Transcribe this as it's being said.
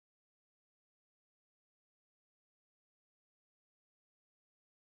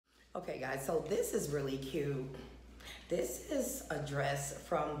Okay guys, so this is really cute. This is a dress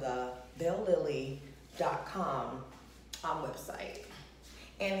from the Bellelily.com website.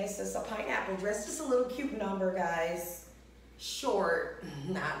 And it's just a pineapple dress, just a little cute number, guys. Short,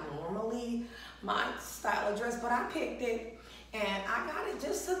 not normally my style of dress, but I picked it and I got it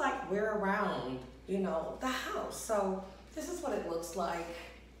just to like wear around, you know, the house. So this is what it looks like,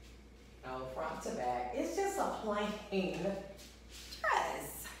 you know, front to back. It's just a plain dress.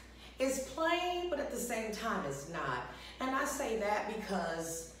 It's plain, but at the same time, it's not. And I say that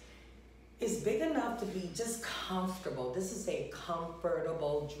because it's big enough to be just comfortable. This is a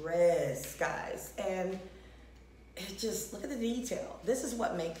comfortable dress, guys. And it just, look at the detail. This is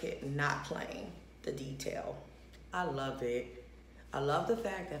what makes it not plain, the detail. I love it. I love the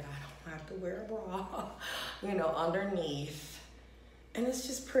fact that I don't have to wear a bra, you know, underneath. And it's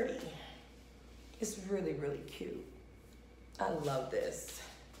just pretty. It's really, really cute. I love this.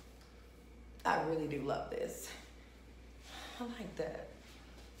 I really do love this. I like that.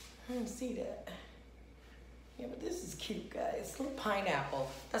 I didn't see that. Yeah, but this is cute, guys. Little pineapple.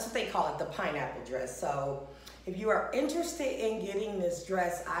 That's what they call it, the pineapple dress. So if you are interested in getting this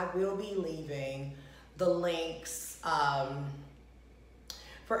dress, I will be leaving the links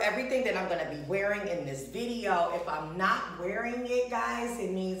for everything that I'm gonna be wearing in this video. If I'm not wearing it, guys, it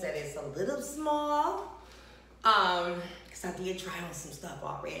means that it's a little small. Because I did try on some stuff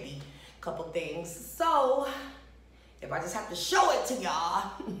already. Couple things. So if I just have to show it to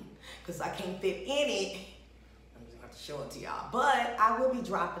y'all because I can't fit in it, I'm just gonna have to show it to y'all. But I will be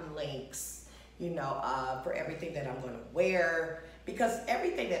dropping links, you know, for everything that I'm gonna wear, because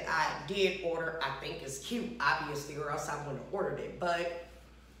everything that I did order I think is cute, obviously, or else I wouldn't have ordered it. But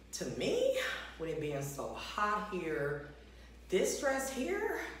to me, with it being so hot here, this dress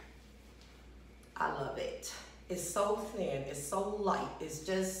here, I love it. It's so thin, it's so light, it's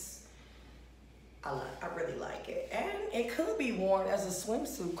just, I really like it. And it could be worn as a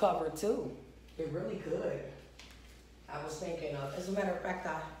swimsuit cover too. It really could. I was thinking of, as a matter of fact,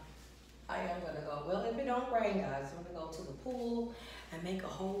 I am gonna go, well, if it don't rain, guys, I'm gonna go to the pool and make a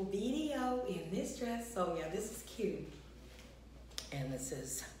whole video in this dress. So yeah, this is cute. And this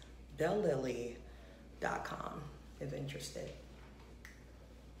is Bellelily.com if interested.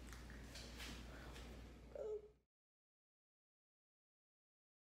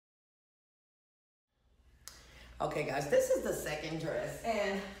 Okay guys, this is the second dress,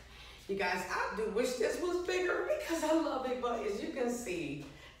 and you guys, I do wish this was bigger because I love it, but as you can see,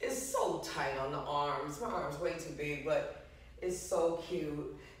 it's so tight on the arms. My arm's way too big, but it's so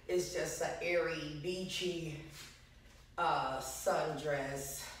cute. It's just an airy, beachy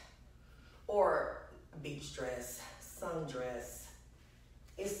sundress, or beach dress, sundress.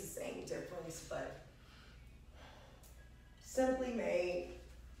 It's the same difference, but simply made,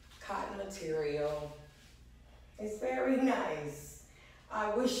 cotton material. It's very nice. I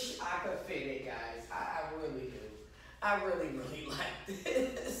wish I could fit it, guys. I really do. I really, really like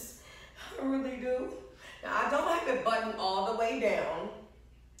this. I really do. Now, I don't have it buttoned all the way down.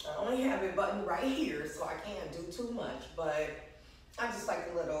 I only have it buttoned right here, so I can't do too much. But I just like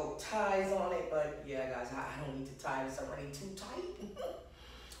the little ties on it. But yeah, guys, I don't need to tie this. I'm already too tight.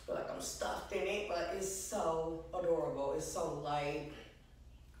 Feel like I'm stuffed in it, but it's so adorable. It's so light.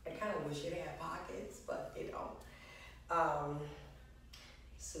 I kind of wish it had pockets, but it don't.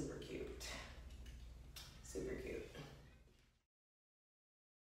 Super cute. Super cute.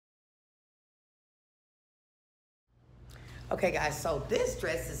 Okay guys, so this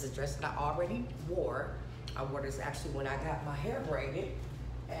dress is a dress that I already wore. I wore this actually when I got my hair braided,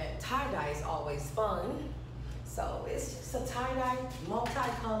 and tie-dye is always fun. So it's just a tie-dye,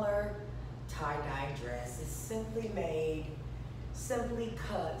 multicolor tie-dye dress. It's simply made, simply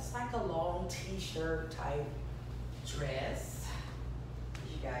cut. It's like a long t-shirt type dress, as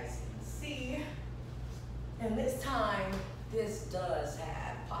you guys can see. And this time, this does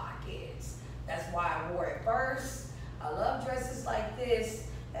have pockets. That's why I wore it first. I love dresses like this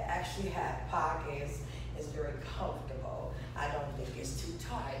that actually have pockets. It's very comfortable. I don't think it's too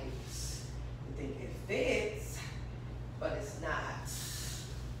tight. I think it fits, but it's not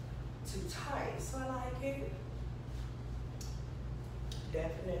too tight. So I like it.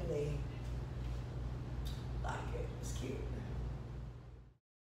 Definitely like it. It's cute.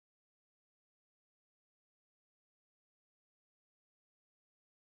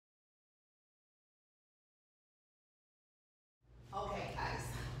 Okay, guys.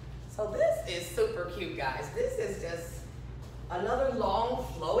 So this is super cute, guys. This is just another long,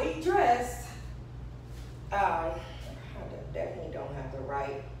 flowy dress. I definitely don't have the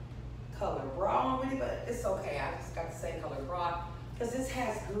right color bra on with it, but it's okay. I just got the same color bra. because this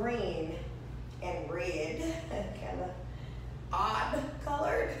has green and red, kind of odd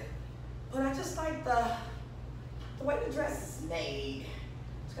colored. But I just like the way the dress is made.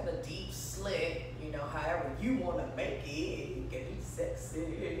 It's got a deep slit, you know, however you want to make it. You can be sexy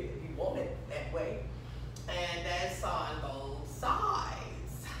if you want it that way. And that's on both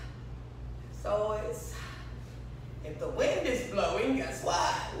sides. So it's, if the wind is blowing, guess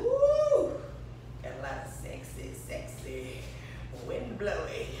what? Woo! Got a lot of sexy wind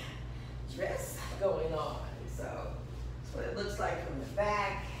blowing dress going on. So that's what it looks like from the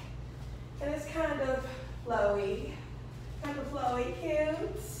back. And it's kind of flowy,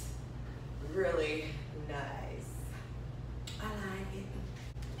 cute. Really nice. I like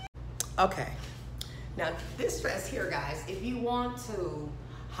it. Okay. Now this dress here, guys, if you want to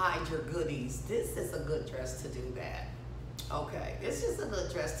hide your goodies, this is a good dress to do that. Okay, this is a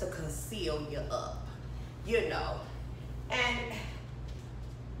good dress to conceal you up, you know. And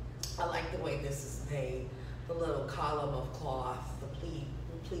I like the way this is made, the little column of cloth, the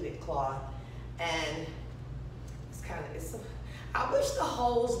pleated cloth, and it's kind of, I wish the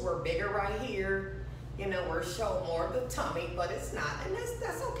holes were bigger right here, you know, where it show more of the tummy, but it's not, and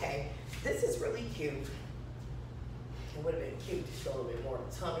that's okay. This is really cute. It would have been cute to show a little bit more of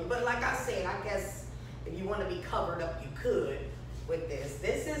the tummy, but like I said, I guess if you want to be covered up, you could with this.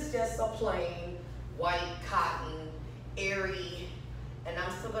 This is just a plain white cotton, airy, and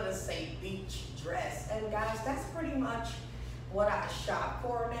I'm still gonna say beach dress. And guys, that's pretty much what I shop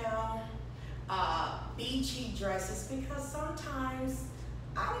for now. Beachy dresses, because sometimes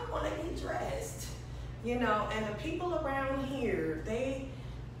I don't want to be dressed, you know, and the people around here, they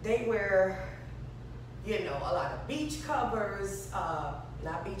wear, you know, a lot of beach covers,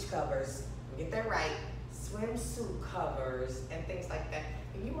 not beach covers, get that right, swimsuit covers and things like that.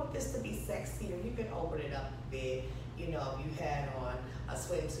 If you want this to be sexier, you can open it up a bit. You know, if you had on a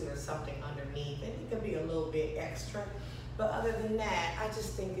swimsuit or something underneath, it could be a little bit extra. But other than that, I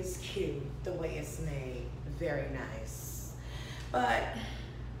just think it's cute the way it's made. Very nice. But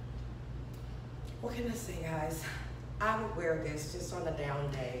what can I say, guys? I would wear this just on a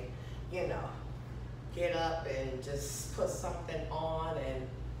down day, you know. Get up and just put something on and,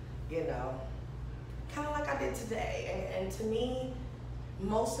 you know, kind of like I did today. And to me,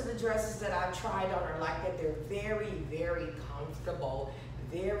 most of the dresses that I've tried on are like that. They're very, very comfortable,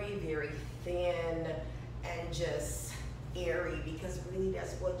 very, very thin, and just airy, because really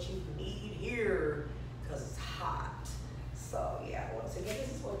that's what you need here, because it's hot. So yeah, once again,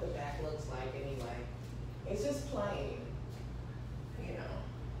 this is what the back looks like anyway. It's just plain, you know.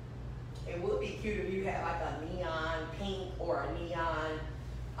 It would be cute if you had like a neon pink or a neon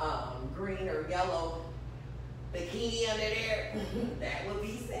green or yellow bikini under there. That would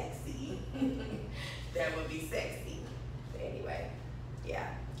be sexy. That would be sexy. But anyway, yeah,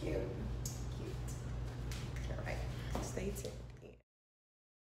 cute. All right, stay tuned.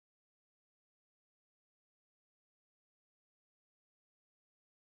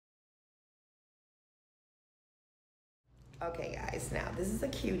 Okay guys, now this is a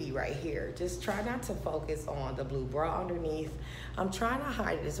cutie right here. Just try not to focus on the blue bra underneath. I'm trying to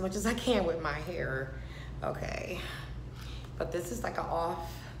hide it as much as I can with my hair. Okay, but this is like a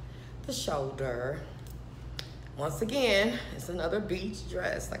off the shoulder. Once again, it's another beach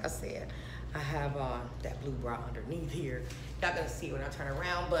dress. Like I said, I have that blue bra underneath here. Y'all gonna see when I turn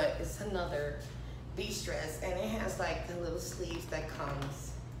around, but it's another beach dress, and it has like the little sleeves that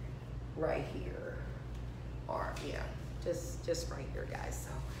comes right here, or yeah, just right here, guys.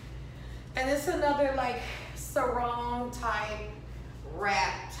 So, and it's another like sarong type,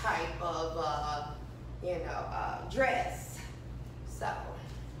 wrap type of you know, dress. So,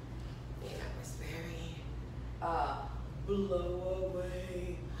 you know, it's very blow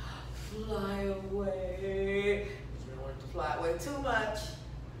away, fly away. You don't want it to fly away too much,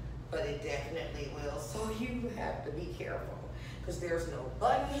 but it definitely will. So you have to be careful, because there's no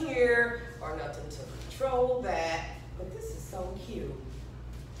button here or nothing to control that. But this is so cute.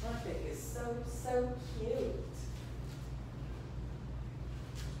 I think it's so cute.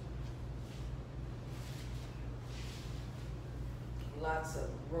 Lots of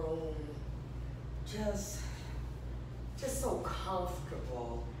room, just so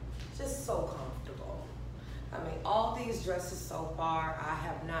comfortable, just so comfortable. I mean, all these dresses so far, I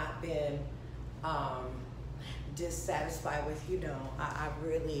have not been dissatisfied with. You know, I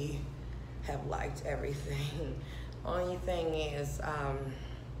really have liked everything. Only thing is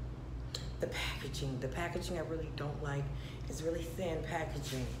the packaging. The packaging I really don't like. It's really thin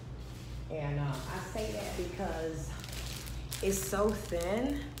packaging, and I say that because it's so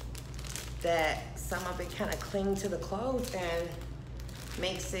thin that some of it kind of cling to the clothes, and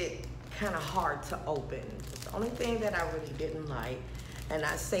makes it kind of hard to open. It's the only thing that I really didn't like. And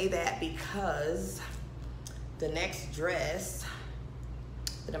I say that because the next dress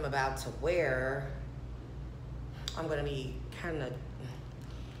that I'm about to wear, I'm gonna be kind of,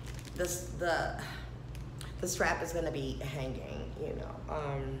 the strap is gonna be hanging, you know,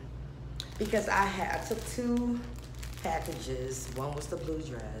 because I took 2 packages. One was the blue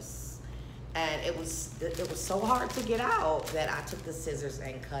dress, and it was so hard to get out that I took the scissors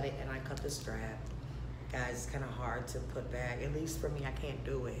and cut it, and I cut the strap. Guys, it's kind of hard to put back. At least for me, I can't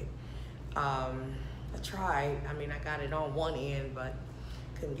do it. I tried. I mean, I got it on one end, but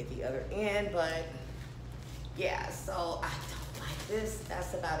couldn't get the other end. But yeah, so I don't like this.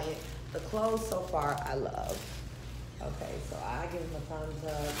 That's about it. The clothes so far, I love. Okay, so I give them a thumbs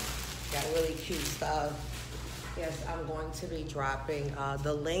up. Got really cute stuff. Yes, I'm going to be dropping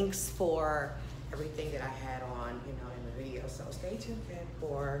the links for everything that I had on, you know, in the video. So stay tuned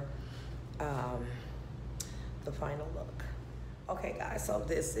for the final look. Okay, guys, so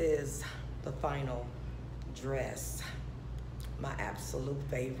this is the final dress. My absolute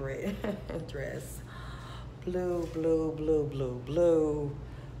favorite dress. Blue, blue, blue, blue, blue.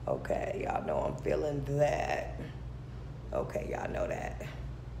 Okay, y'all know I'm feeling that. Okay, y'all know that.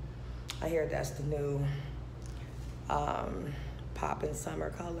 I hear that's the new poppin'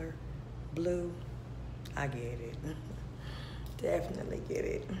 summer color. Blue. I get it. Definitely get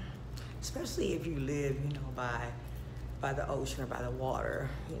it. Especially if you live, you know, by the ocean or by the water,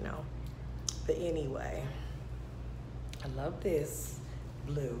 you know. But anyway, I love this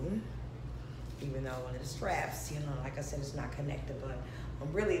blue. Even though one of the straps, you know, like I said, it's not connected, but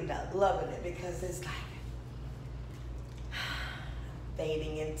I'm really not loving it because it's like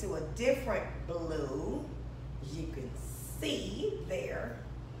fading into a different blue, as you can see there.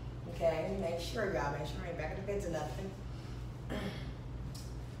 Okay, make sure y'all, make sure I ain't back of the fence or nothing.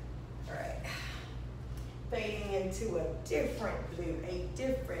 All right, fading into a different blue, a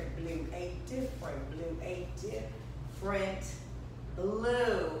different blue, a different blue, a different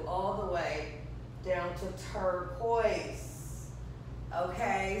blue, all the way down to turquoise.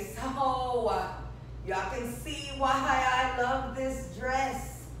 Okay, so y'all can see why I love this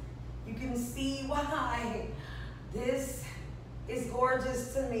dress. You can see why this is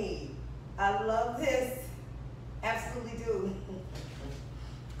gorgeous to me. I love this, absolutely do.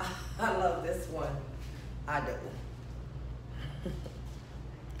 I love this one, I do.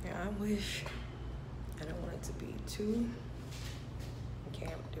 Yeah, I wish, I don't want it to be too, okay,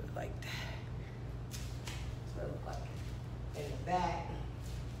 I'm gonna do it like that. So it look like in the back.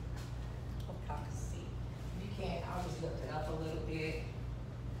 Hope y'all can see. If you can't, I'll just lift it up a little bit.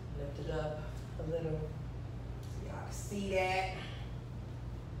 Lift it up a little so y'all can see that.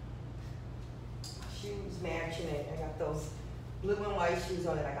 My shoes matching it. I got those blue and white shoes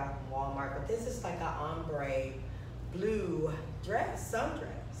on it I got from Walmart, but this is like an ombre blue dress,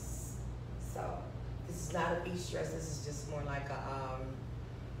 sundress. So this is not a beach dress. This is just more like a, I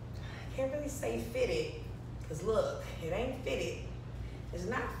can't really say fitted, because look, it ain't fitted. It's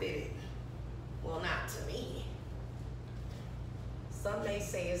not fitted. Well, not to me. Some may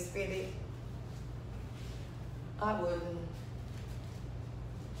say it's fitted. I wouldn't,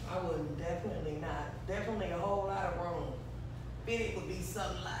 definitely not. Definitely a whole lot of room. Fitted would be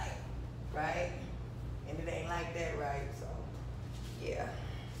something like, right? And it ain't like that, right? So, yeah.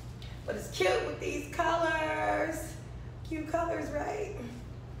 But it's cute with these colors. Cute colors, right?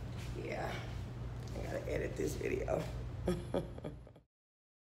 Yeah. I gotta edit this video.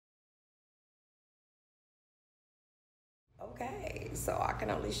 Okay, so I can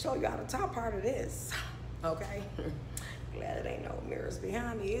only show y'all the top part of this. Okay. Glad it ain't no mirrors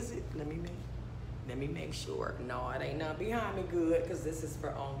behind me, is it? Let me make sure. No, it ain't none behind me. Good, because this is for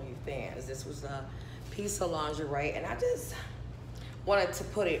OnlyFans. This was a piece of lingerie, and I just wanted to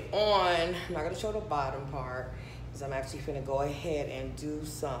put it on. I'm not gonna show the bottom part, because I'm actually gonna go ahead and do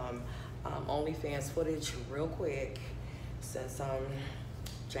some OnlyFans footage real quick, since I'm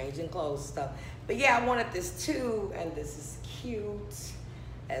changing clothes and stuff. But yeah, I wanted this too, and this is cute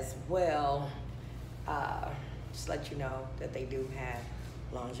as well. Just let you know that they do have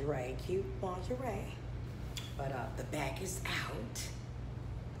lingerie, cute lingerie. But the back is out.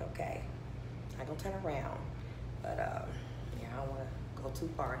 Okay, I'm gonna turn around. But yeah, I don't wanna go too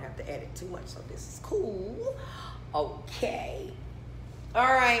far and have to edit too much, so this is cool. Okay.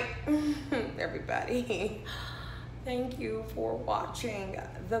 All right, everybody. Thank you for watching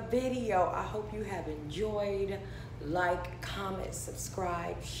the video. I hope you have enjoyed. Like, comment,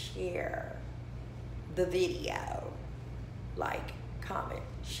 subscribe, share the video. Like, comment,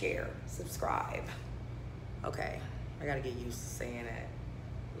 share, subscribe. Okay, I gotta get used to saying that.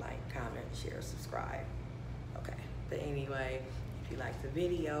 like, comment, share, subscribe. Okay, but anyway, if you like the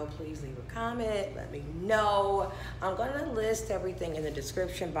video, please leave a comment, let me know. I'm gonna list everything in the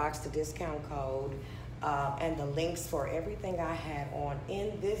description box, the discount code, and the links for everything I had on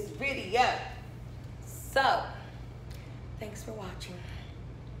in this video. So, thanks for watching.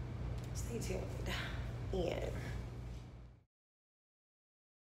 Stay tuned. End.